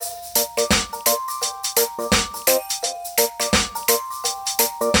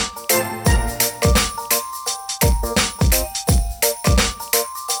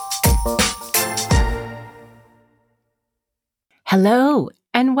Hello,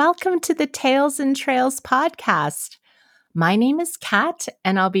 and welcome to the Tales and Trails podcast. My name is Kat,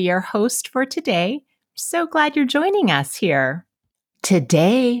 and I'll be your host for today. So glad you're joining us here.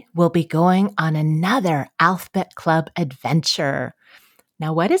 Today, we'll be going on another Alphabet Club adventure.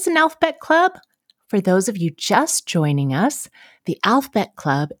 Now, what is an Alphabet Club? For those of you just joining us, the Alphabet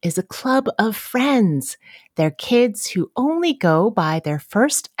Club is a club of friends. They're kids who only go by their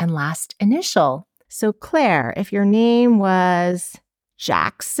first and last initial. So, Claire, if your name was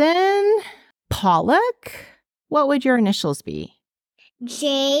Jackson Pollock, what would your initials be?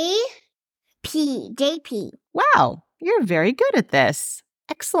 JP. Wow, you're very good at this.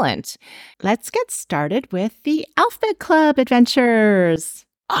 Excellent. Let's get started with the Alphabet Club adventures.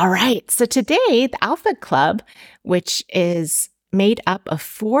 All right, so today, the Alphabet Club, which is made up of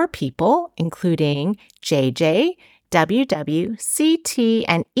 4 people, including JJ, WW, CT,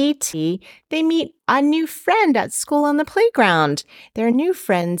 and ET, they meet a new friend at school on the playground. Their new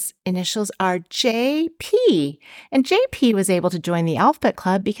friend's initials are JP. And JP was able to join the Alphabet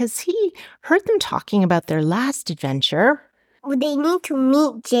Club because he heard them talking about their last adventure. Well, they need to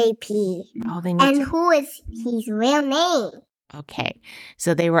meet JP. Who is his real name? Okay,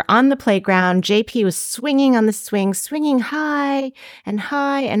 so they were on the playground. JP was swinging on the swing, swinging high and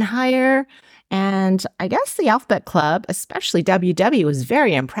higher. And I guess the Alphabet Club, especially WW, was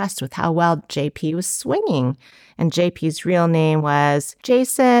very impressed with how well JP was swinging. And JP's real name was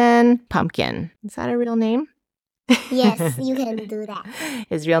Jason Pumpkin. Is that a real name? Yes, you can do that.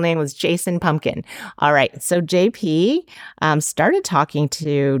 His real name was Jason Pumpkin. All right, so JP started talking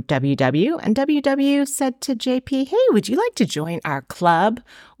to WW, and WW said to JP, "Hey, would you like to join our club?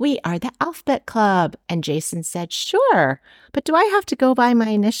 We are the Alphabet Club." And Jason said, "Sure, but do I have to go by my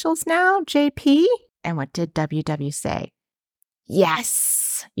initials now, JP?" And what did WW say?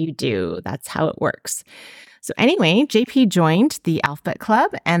 "Yes, you do. That's how it works." So anyway, JP joined the Alphabet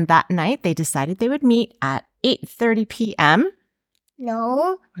Club, and that night they decided they would meet at 8:30 p.m.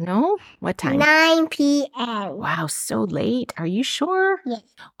 No. What time? 9 p.m. Wow, so late. Are you sure? Yes.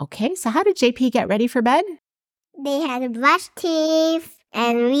 Okay, so how did JP get ready for bed? They had to brush teeth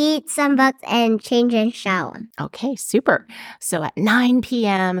and read some books and change and shower. Okay, super. So at 9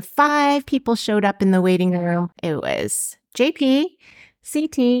 p.m., 5 people showed up in the waiting room. It was JP,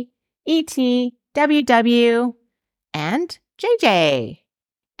 CT, ET, WW, and JJ.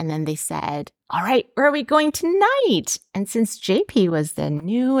 And then they said, "All right, where are we going tonight?" And since JP was the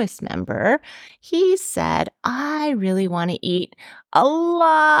newest member, he said, "I really want to eat a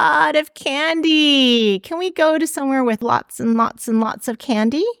lot of candy. Can we go to somewhere with lots and lots and lots of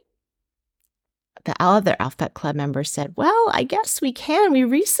candy?" The other Alphabet Club members said, "Well, I guess we can. We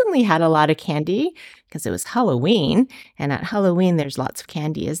recently had a lot of candy because it was Halloween. And at Halloween, there's lots of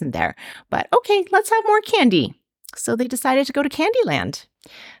candy, isn't there? But okay, let's have more candy." So they decided to go to Candyland.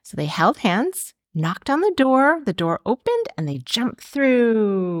 So they held hands, knocked on the door opened, and they jumped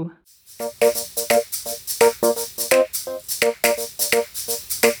through.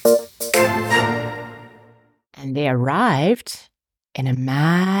 And they arrived in a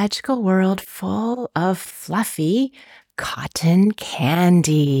magical world full of fluffy cotton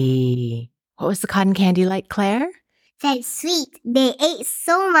candy. What was the cotton candy like, Claire? That's sweet. They ate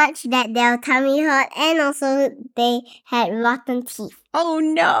so much that their tummy hurt, and also they had rotten teeth. Oh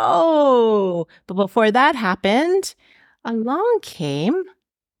no! But before that happened, along came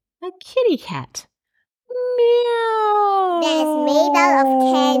a kitty cat. Meow! That is made out of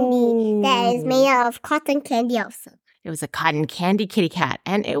candy. That is made out of cotton candy also. It was a cotton candy kitty cat,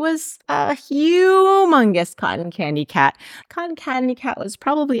 and it was a humongous cotton candy cat. Cotton candy cat was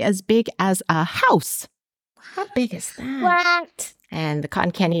probably as big as a house. How big is that? What? And the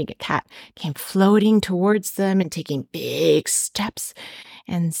cotton candy cat came floating towards them and taking big steps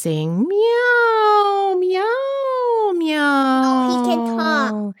and saying, "Meow, meow, meow." Oh, he can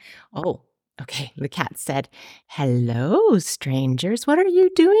talk. Oh, okay. The cat said, "Hello, strangers. What are you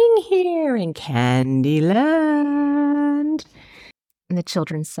doing here in Candyland?" And the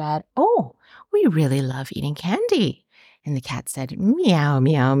children said, "Oh, we really love eating candy." And the cat said, "Meow,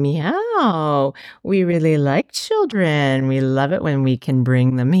 meow, meow. We really like children. We love it when we can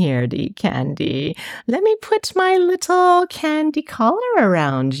bring them here to eat candy. Let me put my little candy collar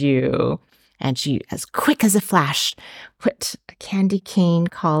around you." And she, as quick as a flash, put a candy cane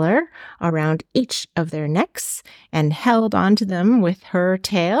collar around each of their necks and held onto them with her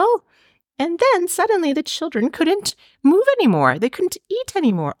tail. And then suddenly the children couldn't move anymore. They couldn't eat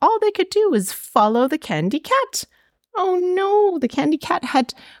anymore. All they could do was follow the candy cat. Oh no, the candy cat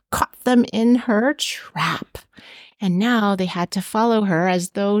had caught them in her trap. And now they had to follow her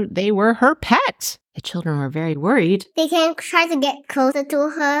as though they were her pet. The children were very worried. They can try to get closer to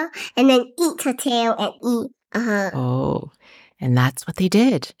her and then eat her tail and eat her. Oh, and that's what they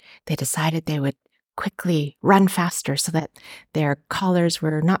did. They decided they would quickly run faster so that their collars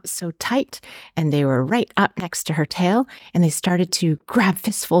were not so tight and they were right up next to her tail, and they started to grab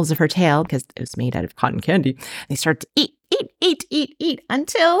fistfuls of her tail because it was made out of cotton candy. They started to eat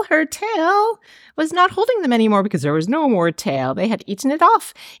until her tail was not holding them anymore because there was no more tail. They had eaten it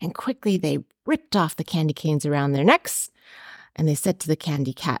off, and quickly they ripped off the candy canes around their necks, and they said to the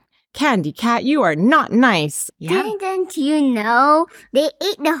candy cat, "Candy cat, you are not nice." Yeah. Didn't you know they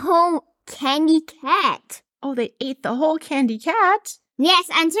ate the whole candy cat? Oh, they ate the whole candy cat? Yes,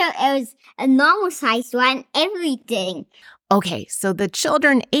 until it was a normal-sized one, everything. Okay, so the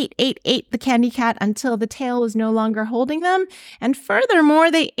children ate the candy cat until the tail was no longer holding them. And furthermore,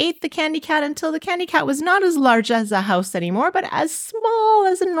 they ate the candy cat until the candy cat was not as large as a house anymore, but as small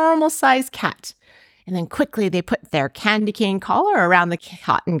as a normal-sized cat. And then quickly they put their candy cane collar around the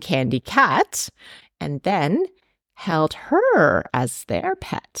cotton candy cat and then held her as their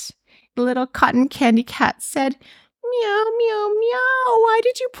pet. The little cotton candy cat said, "Meow, meow, meow, why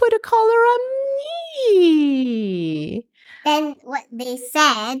did you put a collar on me?" Then what they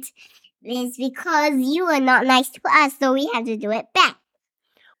said is because you were not nice to us, so we have to do it back.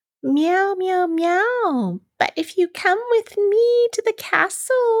 Meow, meow, meow. But if you come with me to the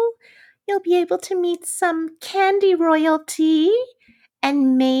castle, you'll be able to meet some candy royalty,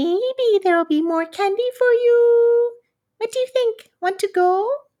 and maybe there'll be more candy for you. What do you think? Want to go?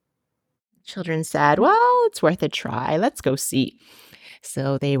 Children said, "Well, it's worth a try. Let's go see."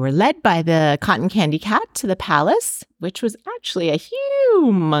 So they were led by the cotton candy cat to the palace, which was actually a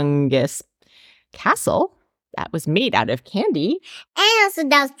humongous castle that was made out of candy. And also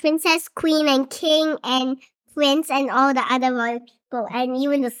there was princess, queen, and king, and prince, and all the other royal people, and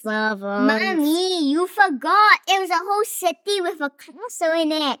even the servants. Mommy, you forgot. It was a whole city with a castle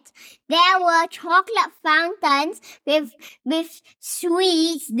in it. There were chocolate fountains with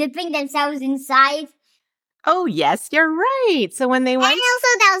sweets dipping themselves inside. Oh, yes, you're right. So when they went... And also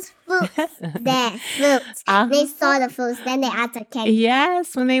there was fruits there, fruits. They saw the fruits, then they asked the candy.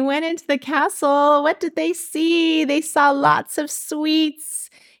 Yes, when they went into the castle, what did they see? They saw lots of sweets,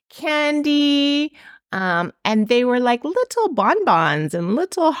 candy, and they were like little bonbons and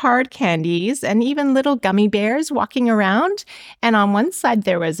little hard candies and even little gummy bears walking around. And on one side,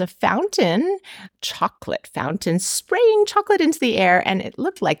 there was a fountain, chocolate fountain, spraying chocolate into the air. And it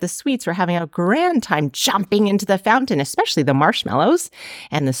looked like the sweets were having a grand time jumping into the fountain, especially the marshmallows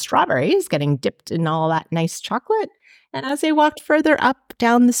and the strawberries getting dipped in all that nice chocolate. And as they walked further up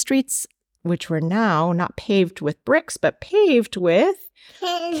down the streets, which were now not paved with bricks, but paved with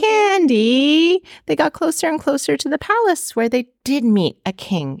candy, they got closer and closer to the palace where they did meet a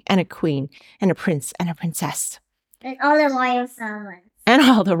king and a queen and a prince and a princess. And all the royal servants. And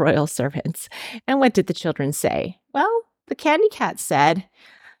all the royal servants. And what did the children say? Well, the candy cat said,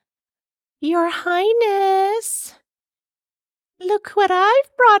 "Your Highness, look what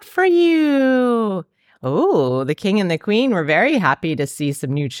I've brought for you." Oh, the king and the queen were very happy to see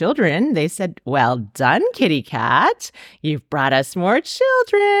some new children. They said, "Well done, kitty cat. You've brought us more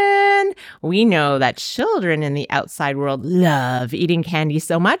children. We know that children in the outside world love eating candy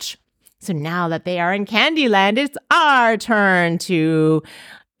so much. So now that they are in Candyland, it's our turn to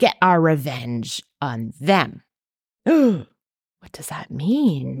get our revenge on them." What does that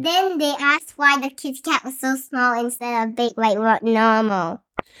mean? Then they asked why the kitty cat was so small instead of big like normal.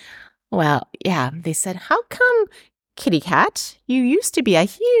 Well, yeah, they said, "How come, kitty cat, you used to be a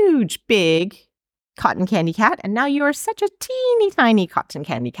huge, big cotton candy cat, and now you are such a teeny tiny cotton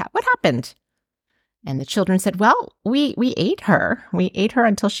candy cat? What happened?" And the children said, "Well, we ate her. We ate her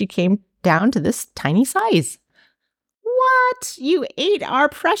until she came down to this tiny size." "What? You ate our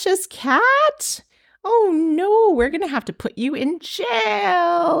precious cat? Oh no, we're going to have to put you in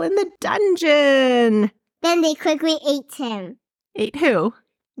jail, in the dungeon." Then they quickly ate him. Ate who?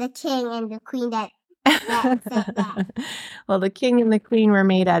 The king and the queen that said that. Well, the king and the queen were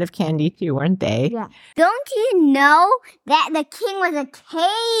made out of candy too, weren't they? Yeah. Don't you know that the king was a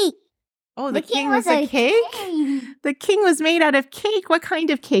cake? Oh, the king was a cake? The king was made out of cake. What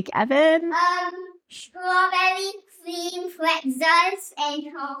kind of cake, Evan? Strawberry cream pretzels and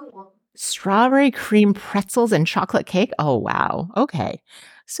chocolate. Strawberry cream pretzels and chocolate cake? Oh, wow. Okay.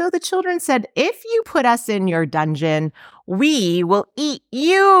 So the children said, "If you put us in your dungeon, we will eat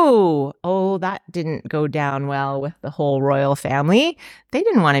you." Oh, that didn't go down well with the whole royal family. They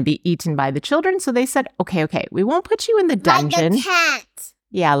didn't want to be eaten by the children, so they said, okay, we won't put you in the dungeon. Like the cat.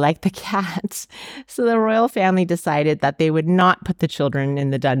 Yeah, like the cat. So the royal family decided that they would not put the children in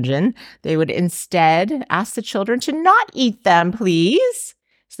the dungeon. They would instead ask the children to not eat them, please.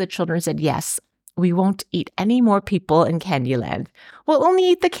 So the children said, yes, we won't eat any more people in Candyland. We'll only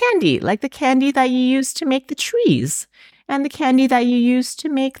eat the candy, like the candy that you use to make the trees, and the candy that you use to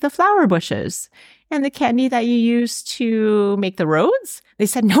make the flower bushes, and the candy that you use to make the roads. They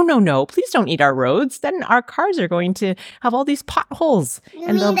said, no, please don't eat our roads. Then our cars are going to have all these potholes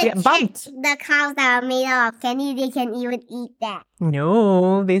and they'll get bumped. The cows that are made out of candy, they can even eat that.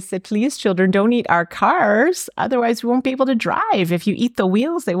 No, they said, please, children, don't eat our cars. Otherwise, we won't be able to drive. If you eat the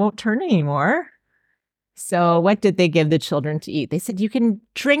wheels, they won't turn anymore. So what did they give the children to eat? They said, you can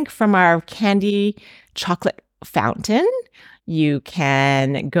drink from our candy chocolate fountain. You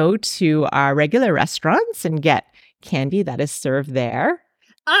can go to our regular restaurants and get candy that is served there.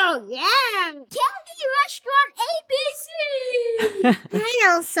 Oh, yeah. Candy Restaurant ABC. And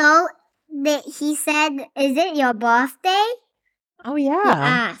also, he said, is it your birthday? Oh,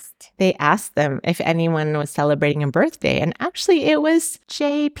 yeah. They asked them if anyone was celebrating a birthday. And actually, it was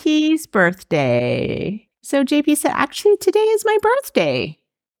JP's birthday. So JP said, actually, today is my birthday.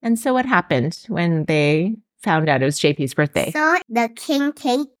 And so what happened when they found out it was JP's birthday? So the king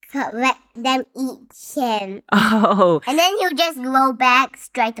cake let them eat him. Oh. And then he'll just go back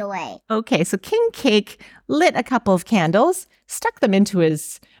straight away. Okay, so King Cake lit a couple of candles, stuck them into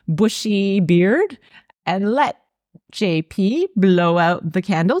his bushy beard, and let JP blow out the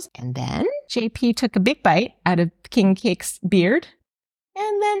candles. And then JP took a big bite out of King Cake's beard,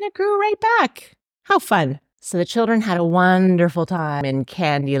 and then it grew right back. How fun. So the children had a wonderful time in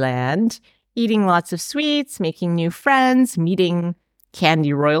Candyland, eating lots of sweets, making new friends, meeting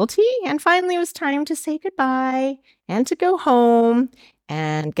candy royalty, and finally it was time to say goodbye and to go home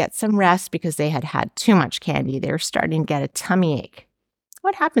and get some rest because they had had too much candy. They were starting to get a tummy ache.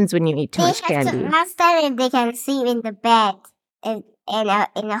 What happens when you eat too much candy? They have to ask them if they can sleep in the bed in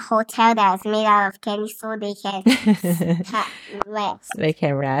a hotel that's made out of candy so they can rest. They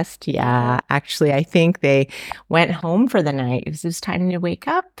can rest, yeah. Actually, I think they went home for the night. It was time to wake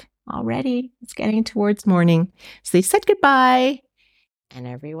up already. It's getting towards morning. So they said goodbye. And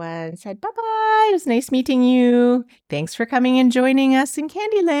everyone said, bye-bye. It was nice meeting you. Thanks for coming and joining us in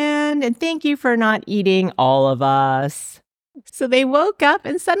Candyland. And thank you for not eating all of us. So they woke up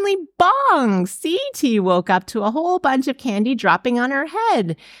and suddenly, bong! C.T. woke up to a whole bunch of candy dropping on her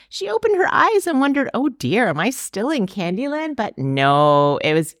head. She opened her eyes and wondered, oh dear, am I still in Candyland? But no,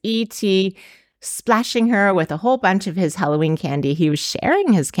 it was E.T. splashing her with a whole bunch of his Halloween candy. He was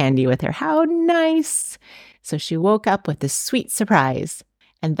sharing his candy with her. How nice. So she woke up with a sweet surprise.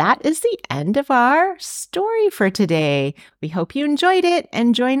 And that is the end of our story for today. We hope you enjoyed it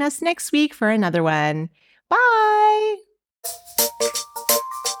and join us next week for another one. Bye!